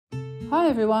Hi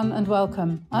everyone and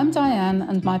welcome. I'm Diane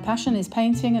and my passion is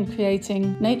painting and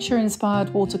creating nature-inspired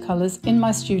watercolours in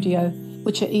my studio,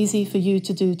 which are easy for you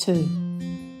to do too.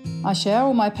 I share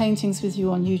all my paintings with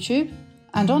you on YouTube,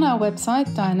 and on our website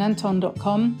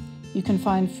dianeantone.com you can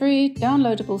find free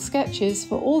downloadable sketches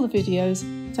for all the videos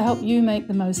to help you make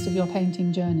the most of your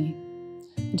painting journey.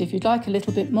 And if you'd like a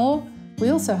little bit more, we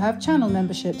also have channel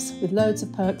memberships with loads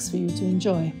of perks for you to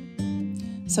enjoy.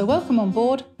 So welcome on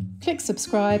board, click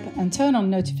subscribe and turn on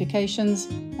notifications,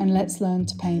 and let's learn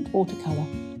to paint watercolour.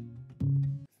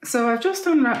 So I've just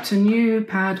unwrapped a new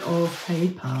pad of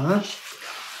paper,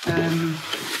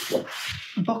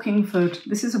 Bockingford.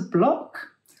 This is a block,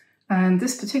 and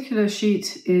this particular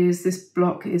this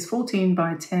block is 14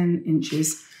 by 10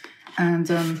 inches,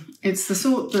 and it's the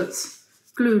sort that's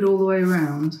glued all the way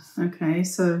around. Okay,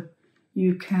 so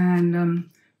you can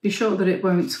be sure that it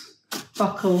won't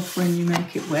buckle when you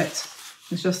make it wet.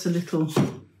 There's just a little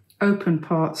open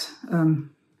part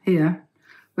here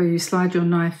where you slide your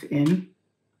knife in,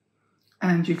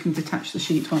 and you can detach the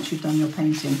sheet once you've done your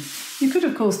painting. You could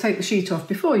of course take the sheet off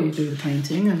before you do the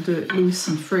painting and do it loose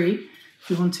and free if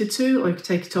you wanted to, or you could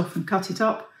take it off and cut it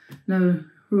up. No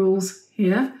rules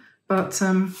here, but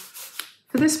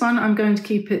for this one I'm going to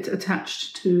keep it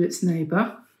attached to its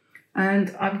neighbour,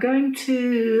 and I'm going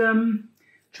to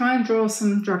try and draw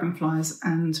some dragonflies,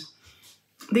 and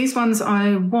these ones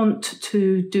I want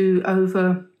to do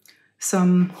over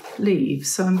some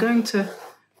leaves. So I'm going to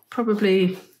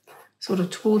probably sort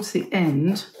of towards the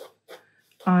end,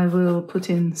 I will put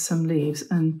in some leaves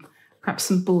and perhaps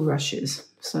some bulrushes.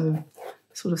 So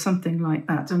sort of something like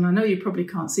that. And I know you probably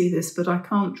can't see this, but I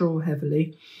can't draw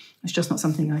heavily. It's just not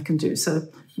something I can do. So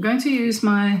I'm going to use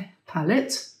my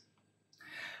palette,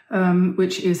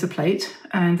 which is a plate,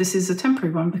 and this is a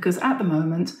temporary one because at the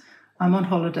moment I'm on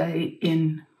holiday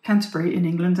in Canterbury in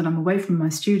England and I'm away from my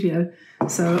studio,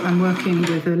 so I'm working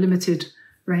with a limited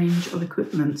range of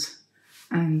equipment,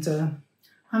 and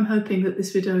I'm hoping that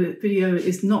this video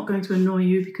is not going to annoy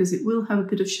you because it will have a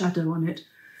bit of shadow on it,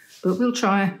 but we'll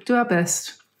try, do our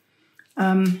best.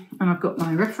 And I've got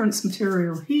my reference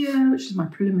material here, which is my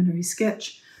preliminary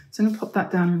sketch, so I'm going to pop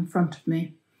that down in front of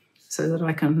me so that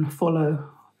I can follow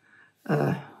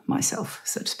myself,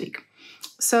 so to speak.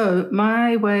 So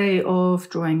my way of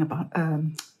drawing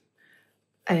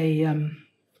a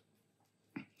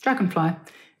dragonfly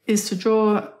is to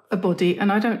draw a body,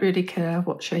 and I don't really care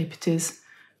what shape it is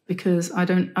because I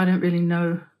don't really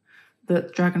know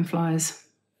that dragonflies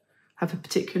have a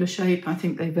particular shape. I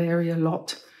think they vary a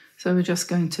lot. So we're just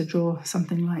going to draw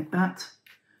something like that,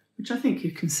 which I think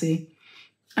you can see.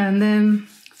 And then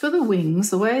for the wings,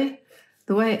 the way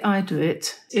I do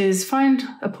it is find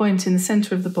a point in the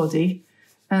centre of the body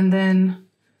and then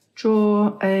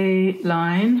draw a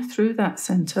line through that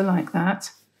centre like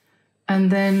that, and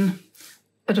then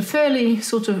at a fairly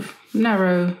sort of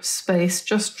narrow space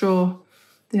just draw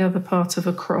the other part of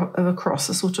a cross,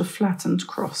 a sort of flattened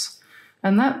cross.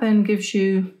 And that then gives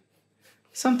you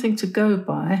something to go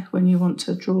by when you want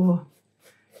to draw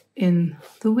in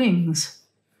the wings.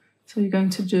 So you're going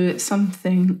to do it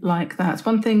something like that.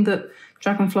 One thing that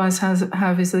dragonflies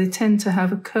have is they tend to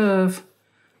have a curve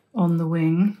on the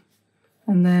wing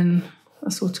and then a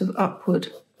sort of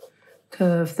upward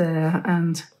curve there,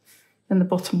 and then the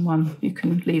bottom one you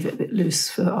can leave it a bit loose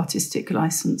for artistic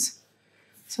license.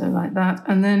 So like that.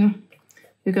 And then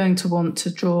you're going to want to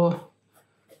draw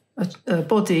a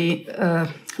body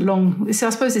long. So I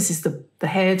suppose this is the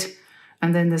head,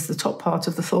 and then there's the top part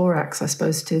of the thorax, I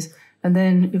suppose it is. And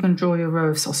then you're going to draw your row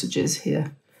of sausages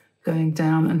here, going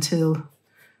down until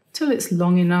it's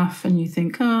long enough, and you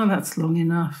think, oh, that's long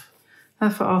enough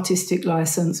for artistic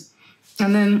license.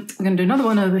 And then we're going to do another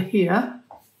one over here,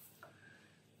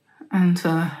 and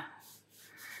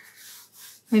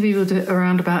maybe we'll do it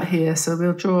around about here. So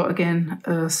we'll draw again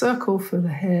a circle for the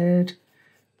head,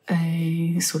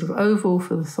 a sort of oval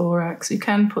for the thorax. You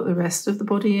can put the rest of the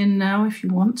body in now if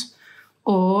you want,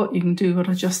 or you can do what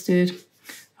I just did,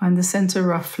 find the centre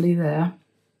roughly there.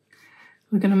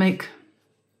 We're going to make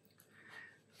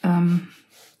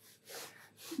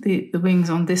the wings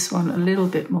on this one a little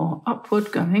bit more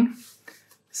upward going,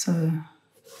 so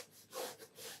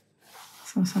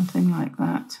something like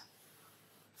that,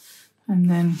 and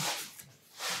then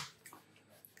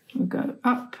we'll go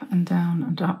up and down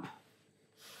and up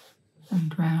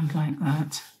and round like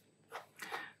that.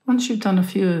 Once you've done a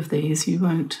few of these, you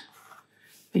won't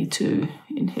be too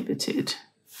inhibited,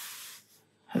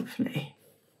 hopefully.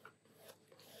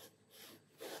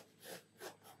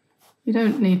 You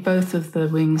don't need all of the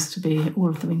wings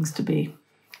to be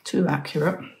too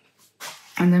accurate.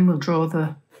 And then we'll draw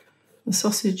the the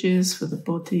sausages for the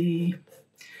body.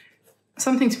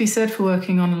 Something to be said for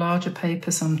working on larger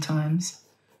paper sometimes.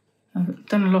 I've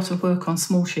done a lot of work on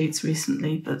small sheets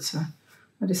recently, but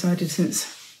I decided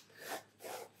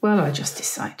I just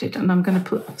decided, and I'm going to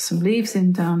put some leaves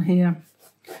in down here,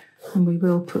 and we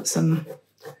will put some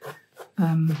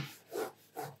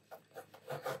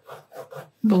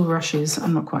bulrushes.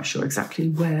 I'm not quite sure exactly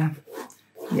where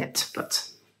yet,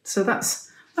 but so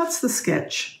that's the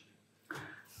sketch.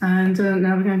 And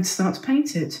now we're going to start to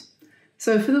paint it.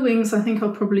 So for the wings, I think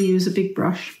I'll probably use a big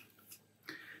brush.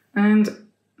 And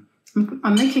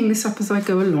I'm making this up as I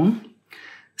go along.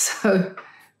 So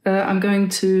I'm going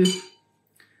to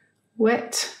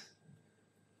wet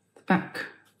the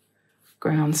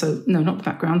background. So no, not the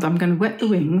background. I'm going to wet the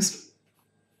wings.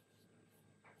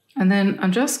 And then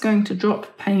I'm just going to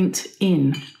drop paint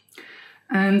in.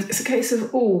 And it's a case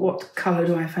of, oh, what colour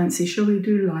do I fancy? Shall we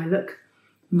do lilac,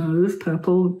 mauve,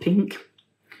 purple, pink,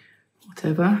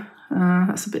 whatever?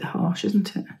 That's a bit harsh,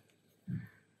 isn't it?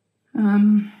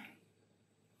 I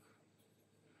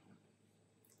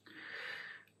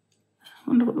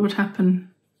wonder what would happen.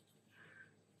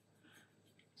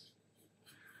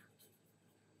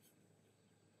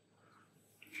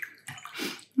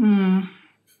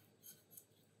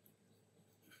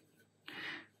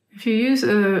 If you use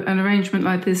an arrangement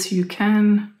like this, you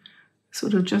can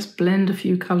sort of just blend a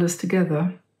few colours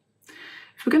together.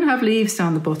 If we're going to have leaves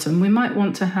down the bottom, we might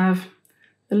want to have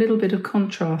a little bit of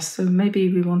contrast. So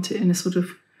maybe we want it in a sort of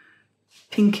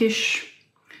pinkish,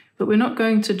 but we're not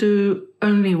going to do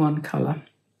only one colour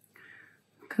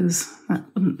because that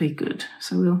wouldn't be good.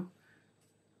 So we'll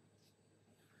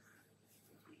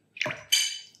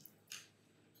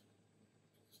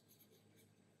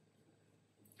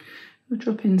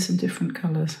drop in some different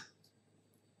colours.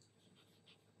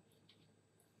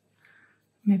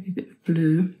 Maybe a bit of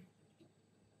blue.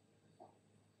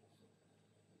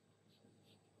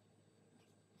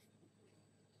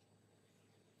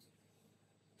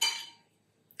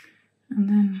 And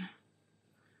then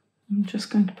I'm just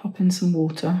going to pop in some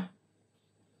water.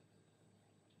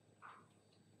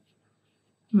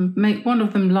 And make one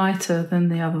of them lighter than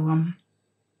the other one.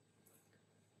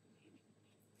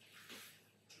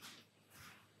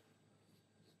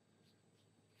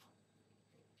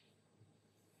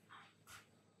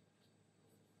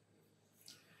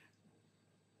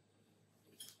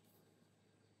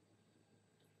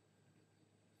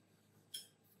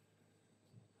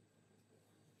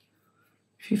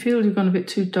 If you feel you've gone a bit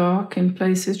too dark in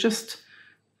places, just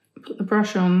put the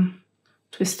brush on,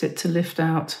 twist it to lift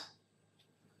out,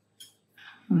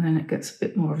 and then it gets a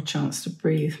bit more of a chance to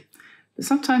breathe. But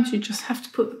sometimes you just have to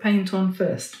put the paint on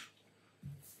first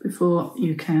before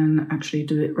you can actually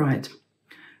do it right.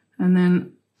 And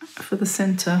then for the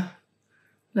centre,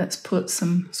 let's put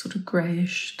some sort of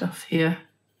greyish stuff here.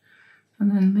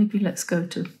 And then maybe let's go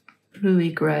to bluey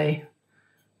grey.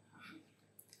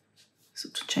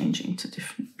 Sort of changing to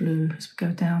different blue as we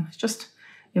go down. It's just,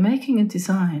 you're making a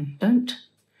design. Don't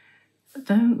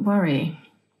worry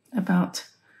about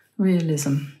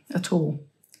realism at all.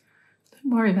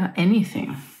 Don't worry about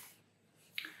anything.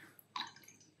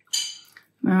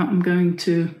 Now I'm going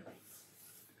to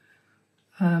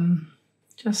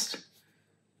just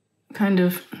kind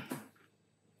of,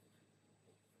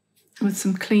 with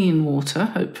some clean water,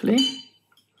 hopefully,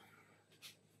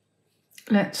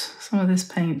 let some of this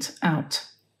paint out,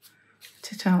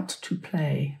 let it out to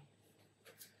play.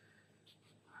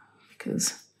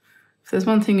 Because if there's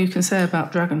one thing you can say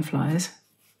about dragonflies,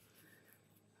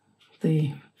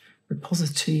 the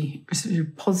repository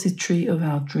of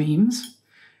our dreams,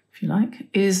 if you like,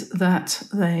 is that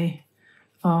they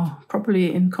are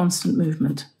probably in constant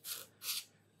movement.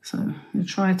 So we'll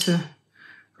try to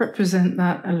represent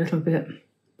that a little bit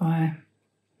by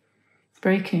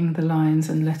breaking the lines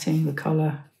and letting the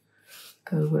colour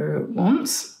go where it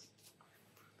wants.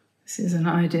 This is an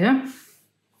idea.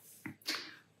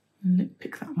 Let me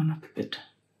pick that one up a bit.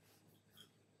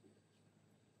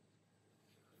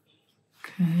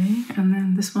 Okay, and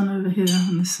then this one over here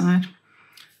on this side,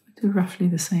 we do roughly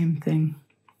the same thing.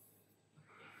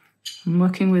 I'm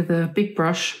working with a big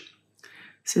brush.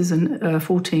 This is a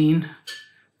 14,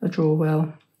 a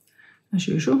Drawell, as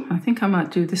usual. I think I might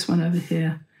do this one over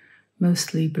here,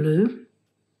 mostly blue,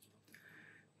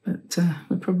 but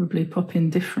we'll probably pop in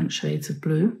different shades of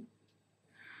blue,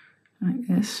 like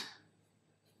this.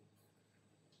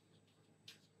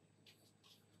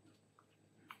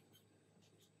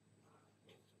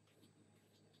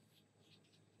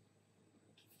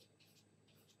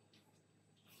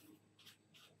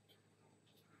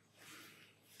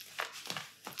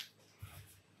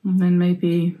 And then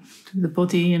maybe do the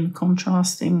body and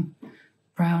contrasting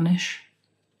brownish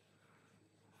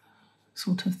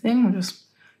sort of thing. We'll just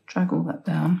drag all that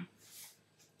down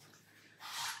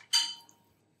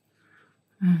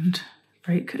and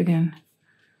break again.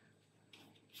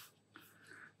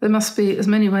 There must be as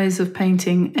many ways of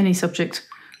painting any subject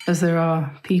as there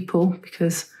are people,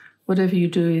 because whatever you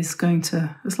do is going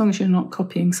to, as long as you're not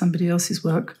copying somebody else's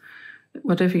work,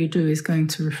 whatever you do is going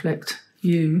to reflect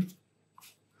you.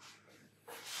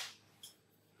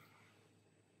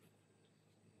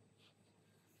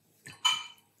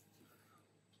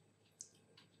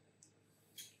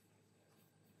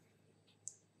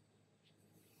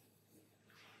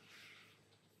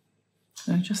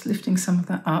 So just lifting some of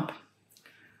that up.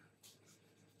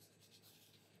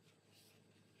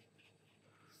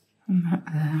 And that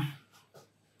there.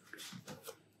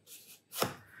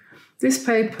 This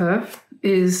paper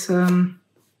is very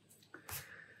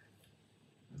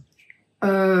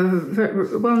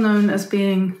well known as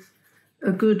being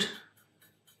a good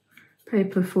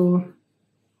paper for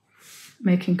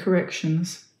making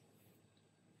corrections.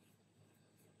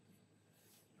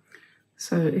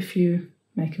 So if you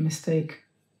make a mistake,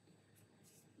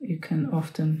 you can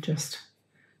often just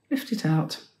lift it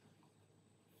out.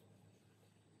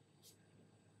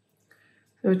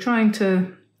 So we're trying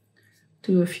to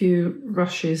do a few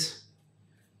rushes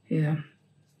here.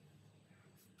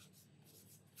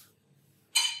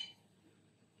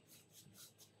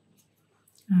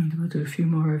 And we'll do a few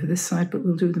more over this side, but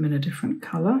we'll do them in a different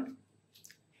colour,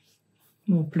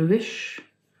 more bluish,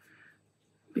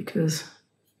 because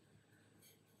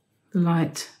the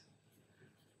light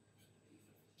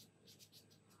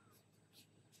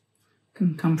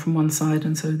can come from one side,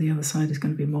 and so the other side is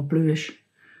going to be more bluish,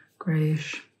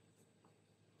 greyish.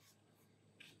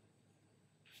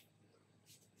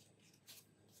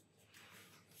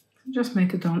 Just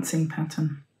make a dancing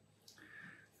pattern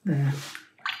there.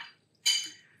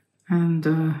 And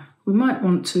we might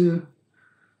want to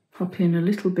pop in a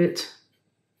little bit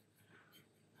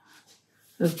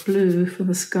of blue for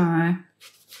the sky,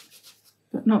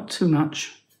 but not too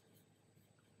much.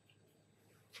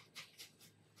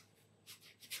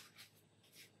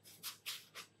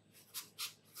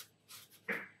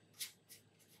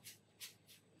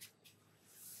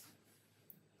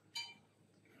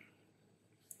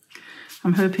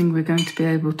 I'm hoping we're going to be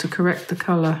able to correct the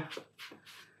colour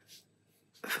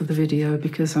for the video,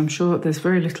 because I'm sure there's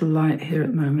very little light here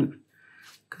at the moment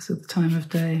because of the time of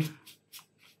day.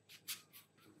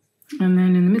 And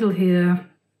then in the middle here,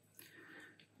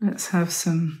 let's have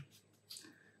a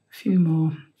few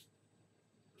more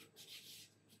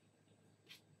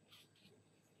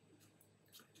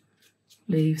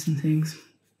leaves and things.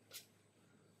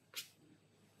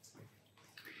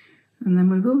 And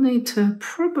then we will need to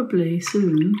probably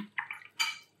soon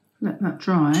let that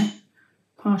dry,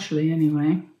 partially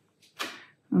anyway.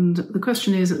 And the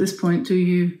question is, at this point, do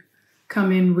you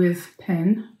come in with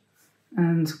pen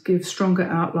and give stronger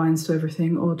outlines to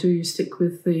everything, or do you stick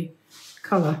with the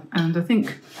colour? And I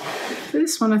think for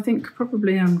this one, I think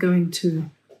probably I'm going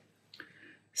to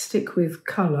stick with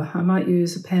colour. I might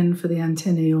use a pen for the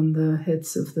antennae on the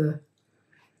heads of the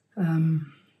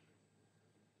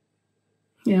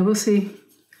yeah, we'll see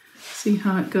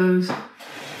how it goes.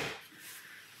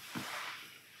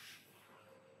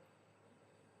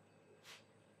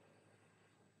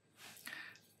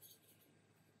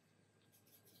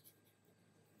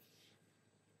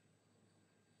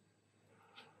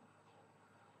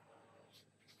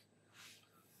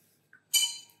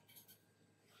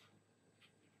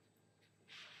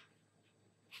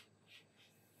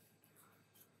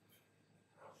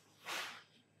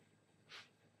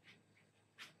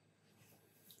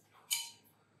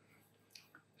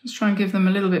 Just try and give them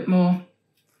a little bit more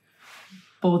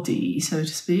body, so to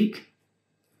speak,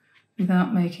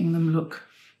 without making them look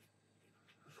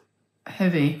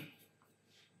heavy.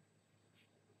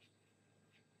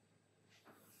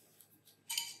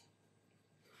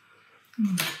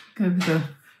 I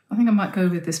think I might go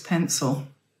with this pencil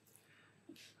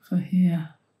for here.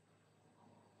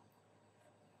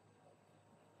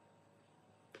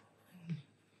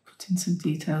 Put in some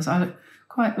details. I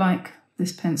quite like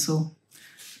this pencil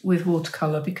with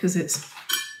watercolour because it's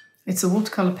a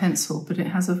watercolour pencil, but it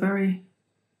has a very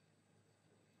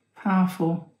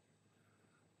powerful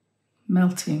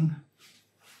melting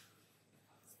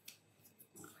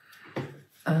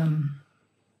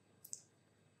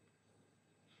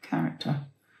character.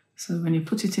 So when you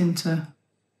put it into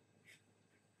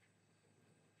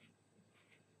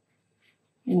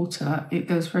water, it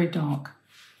goes very dark.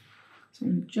 So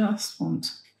you just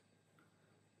want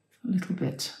a little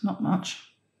bit, not much.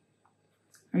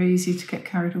 Very easy to get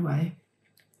carried away.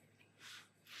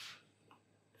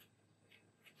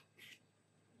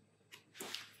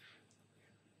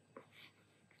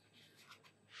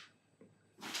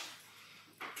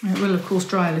 It will of course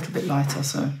dry a little bit lighter,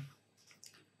 so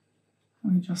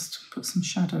we just put some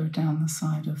shadow down the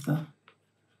side of the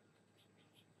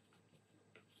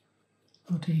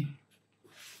body.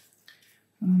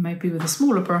 And then maybe with a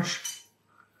smaller brush,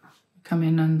 come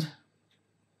in and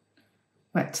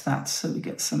wet that so we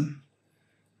get some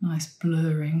nice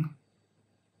blurring.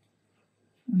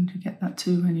 And you get that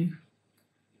too when you're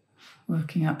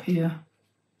working up here.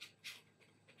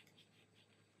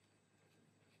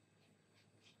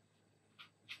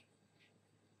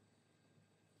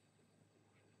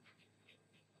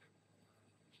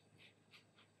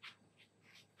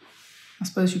 I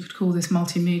suppose you could call this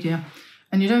multimedia,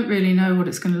 and you don't really know what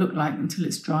it's going to look like until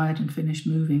it's dried and finished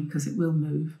moving, because it will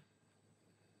move.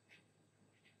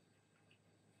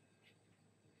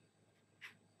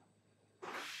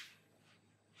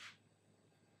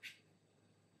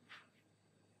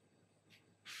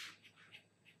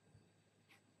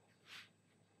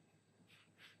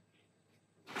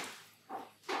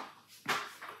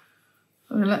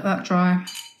 So we'll let that dry.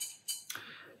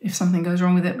 If something goes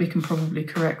wrong with it, we can probably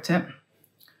correct it.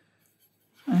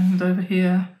 And over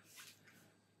here,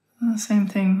 the same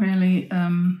thing really.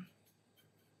 I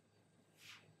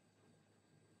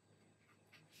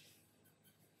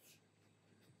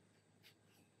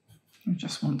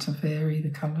just want to vary the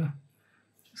colour,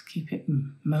 just keep it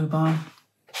mobile.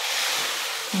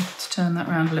 Have to turn that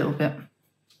around a little bit.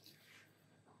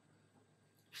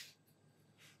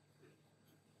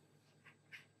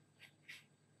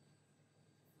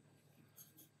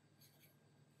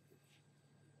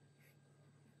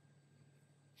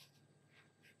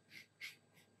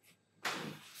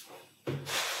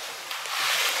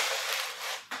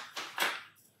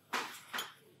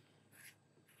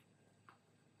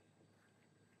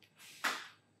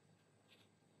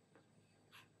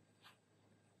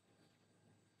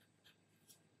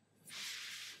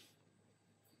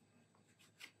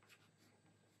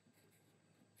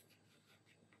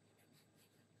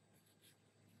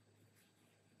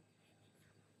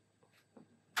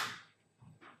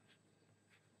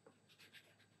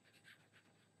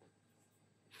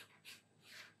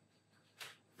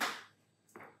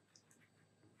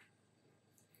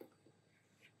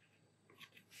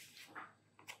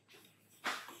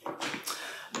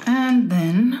 And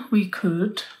then we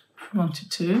could, if we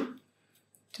wanted to,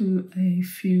 do a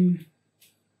few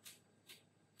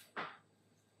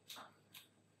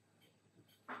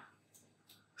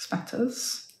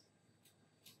spatters.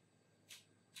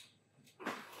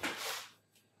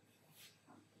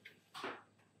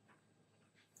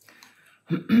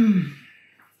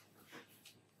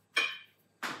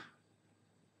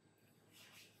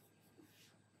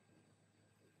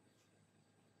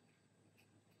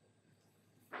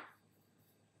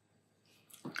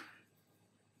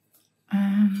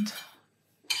 And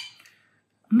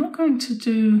I'm not going to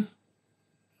do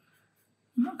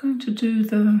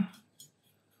the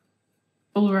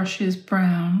bulrushes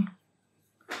brown,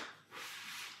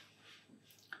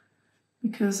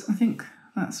 because I think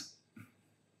that's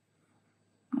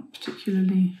not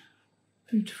particularly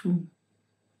beautiful.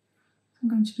 I'm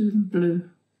going to do them blue.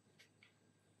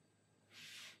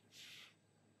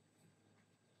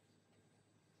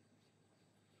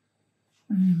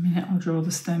 In a minute I'll draw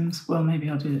the stems. Well, maybe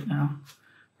I'll do it now.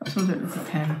 Perhaps I'll do it with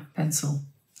a pencil.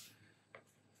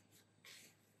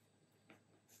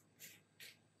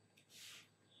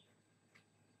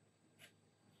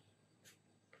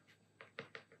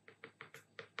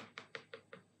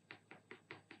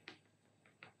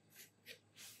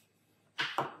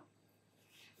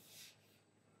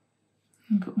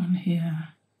 And put one here.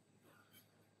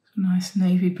 It's a nice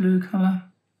navy blue colour.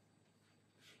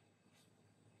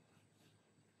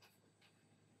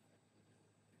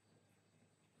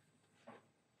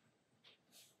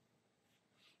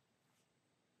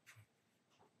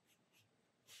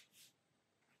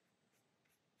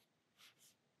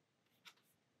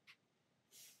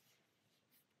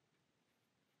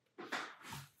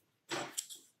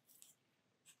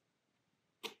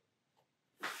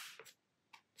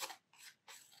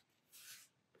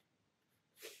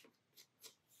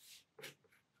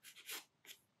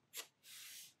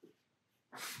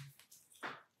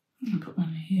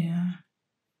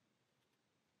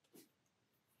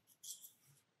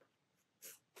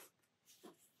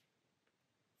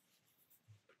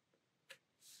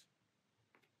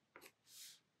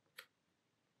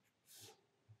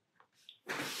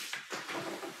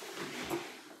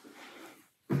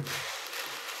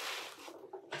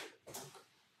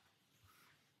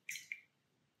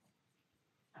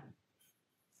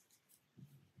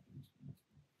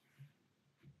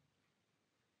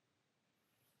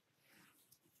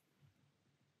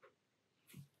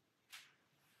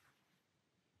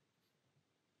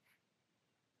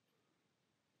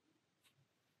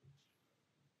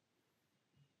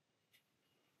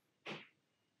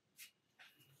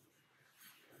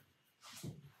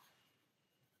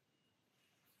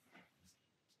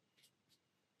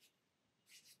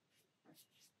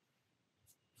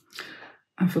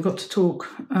 I forgot to talk,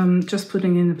 just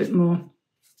putting in a bit more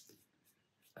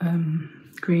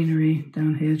greenery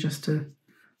down here just to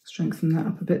strengthen that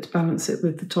up a bit, to balance it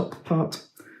with the top part.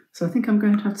 So I think I'm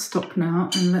going to have to stop now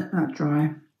and let that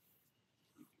dry.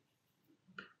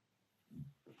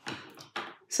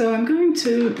 So I'm going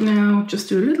to now just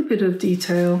do a little bit of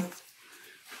detail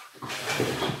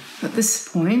at this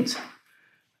point.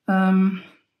 I'm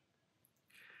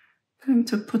going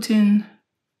to put in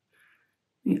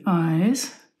the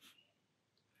eyes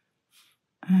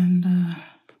and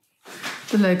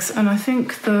the legs, and I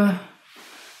think the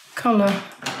colour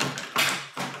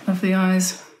of the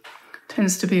eyes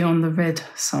tends to be on the red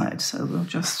side, so we'll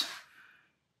just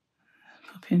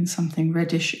pop in something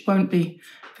reddish. It won't be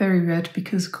very red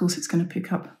because of course it's going to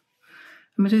pick up.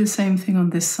 I'm going to do the same thing on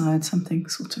this side, something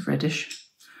sort of reddish.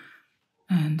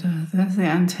 And there's the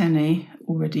antennae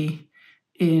already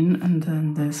in, and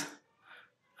then there's,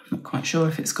 I'm not quite sure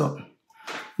if it's got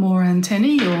more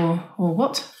antennae or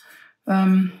what.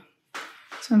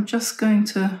 So I'm just going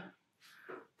to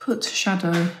put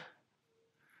shadow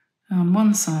on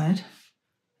one side,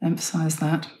 emphasize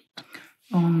that,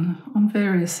 on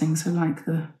various things. So like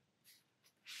the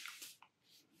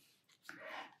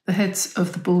heads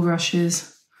of the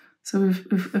bulrushes. So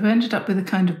we've ended up with a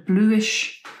kind of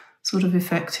bluish sort of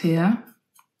effect here.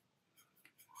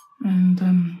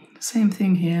 And same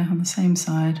thing here on the same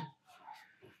side,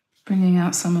 bringing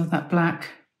out some of that black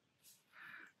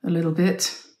a little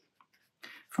bit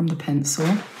from the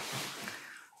pencil.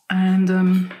 And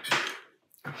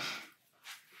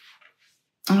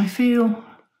I feel,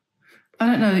 I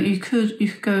don't know, you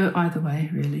could go either way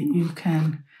really. You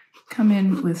can come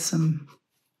in with some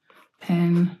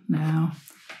pen now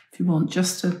if you want,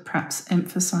 just to perhaps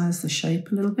emphasize the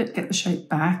shape a little bit, get the shape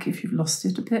back if you've lost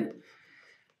it a bit.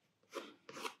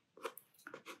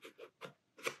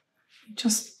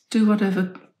 Just do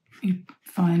whatever you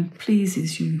find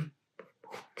pleases you.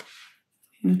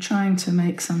 You're trying to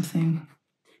make something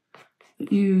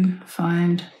that you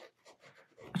find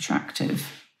attractive.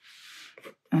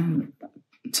 And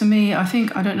to me, I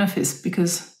think, I don't know if it's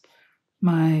because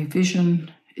my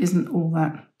vision isn't all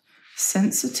that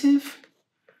sensitive,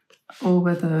 or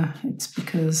whether it's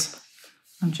because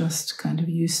I'm just kind of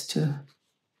used to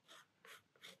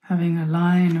having a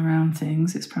line around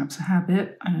things. It's perhaps a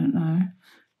habit, I don't know.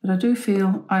 But I do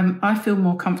feel, I feel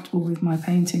more comfortable with my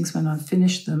paintings when I've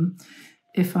finished them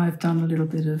if I've done a little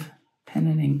bit of pen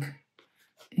and ink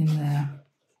in there.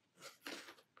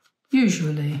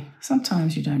 Usually,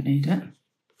 sometimes you don't need it.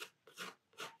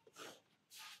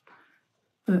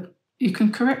 But you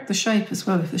can correct the shape as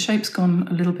well. If the shape's gone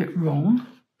a little bit wrong,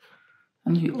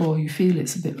 and you feel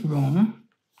it's a bit wrong,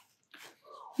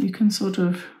 you can sort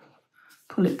of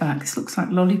pull it back. This looks like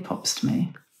lollipops to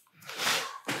me.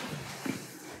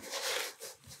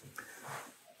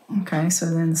 Okay, so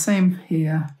then the same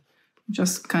here.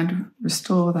 Just kind of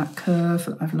restore that curve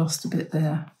that I've lost a bit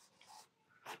there.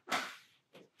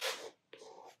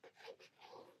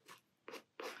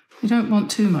 You don't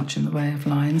want too much in the way of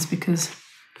lines, because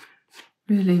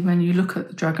really when you look at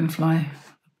the dragonfly,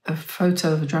 a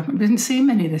photo of a dragon, we didn't see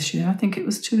many this year. I think it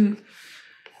was too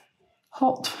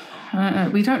hot.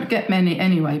 We don't get many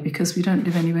anyway because we don't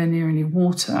live anywhere near any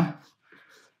water.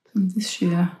 And this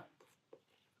year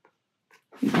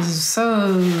it was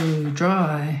so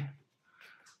dry.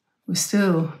 We've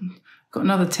still got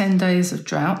another 10 days of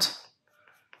drought.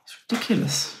 It's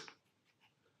ridiculous.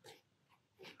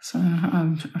 So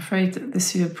I'm afraid that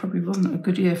this year probably wasn't a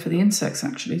good year for the insects,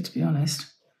 actually, to be honest.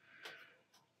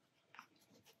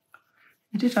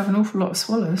 We did have an awful lot of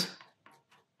swallows.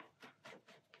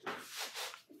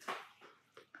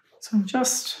 So I'm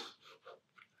just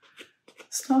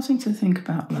starting to think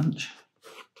about lunch.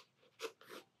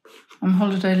 On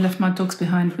holiday, left my dogs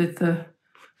behind with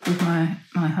my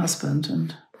husband,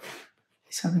 and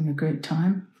he's having a great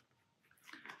time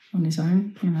on his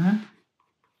own, you know.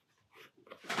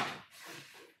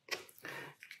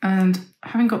 And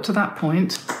having got to that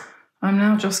point, I'm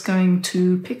now just going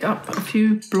to pick up a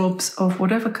few blobs of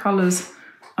whatever colours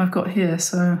I've got here.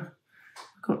 So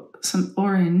I've got some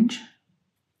orange,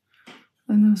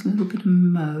 then there was a little bit of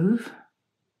mauve,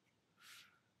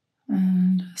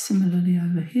 and similarly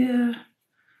over here,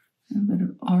 a bit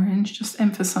of orange, just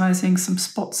emphasising some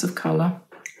spots of colour.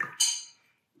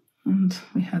 And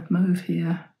we had mauve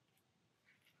here.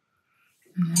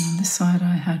 And then on this side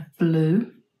I had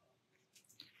blue.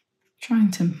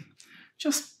 Trying to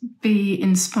just be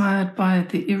inspired by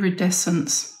the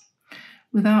iridescence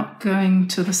without going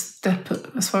to the step,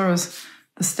 as far as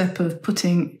the step of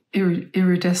putting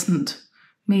iridescent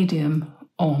medium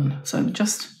on. So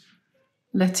just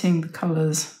letting the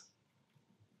colours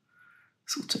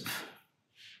sort of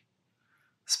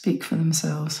speak for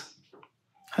themselves,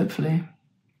 hopefully.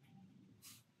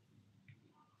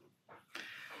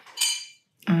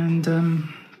 And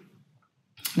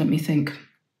let me think.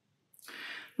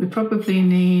 We probably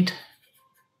need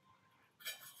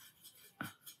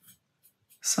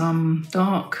some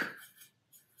dark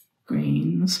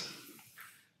greens,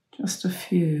 just a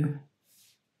few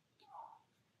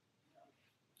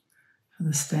for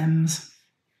the stems.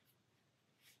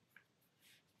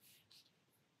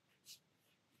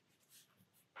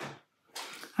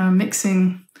 I'm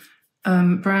mixing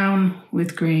brown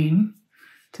with green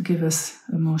to give us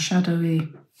a more shadowy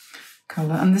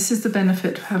colour. And this is the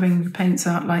benefit of having the paints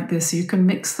out like this. You can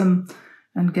mix them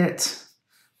and get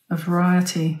a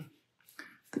variety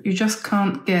that you just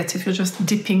can't get if you're just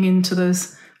dipping into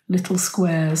those little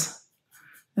squares.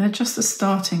 They're just a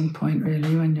starting point,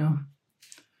 really, when you're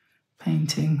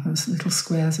painting. Those little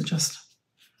squares are just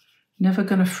never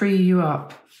going to free you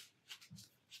up.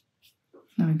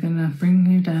 They're going to bring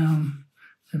you down.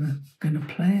 They're going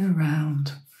to play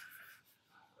around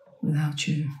without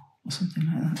you, or something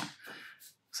like that.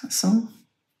 What's that song?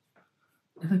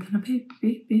 Never gonna be.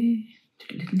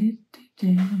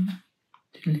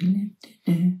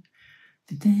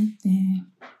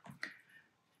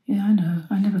 Yeah, I know.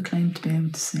 I never claimed to be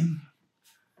able to sing.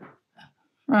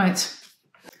 Right.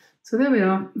 So there we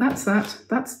are. That's that.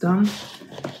 That's done.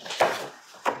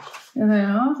 There they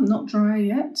are. Not dry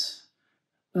yet,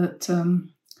 but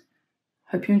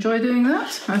hope you enjoy doing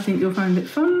that. I think you'll find it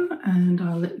fun, and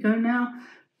I'll let you go now.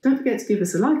 Don't forget to give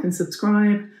us a like and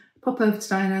subscribe. Pop over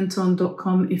to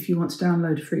DianeAntone.com if you want to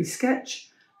download a free sketch.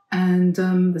 And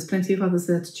there's plenty of others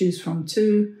there to choose from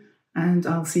too. And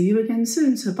I'll see you again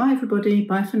soon. So bye, everybody.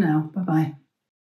 Bye for now. Bye-bye.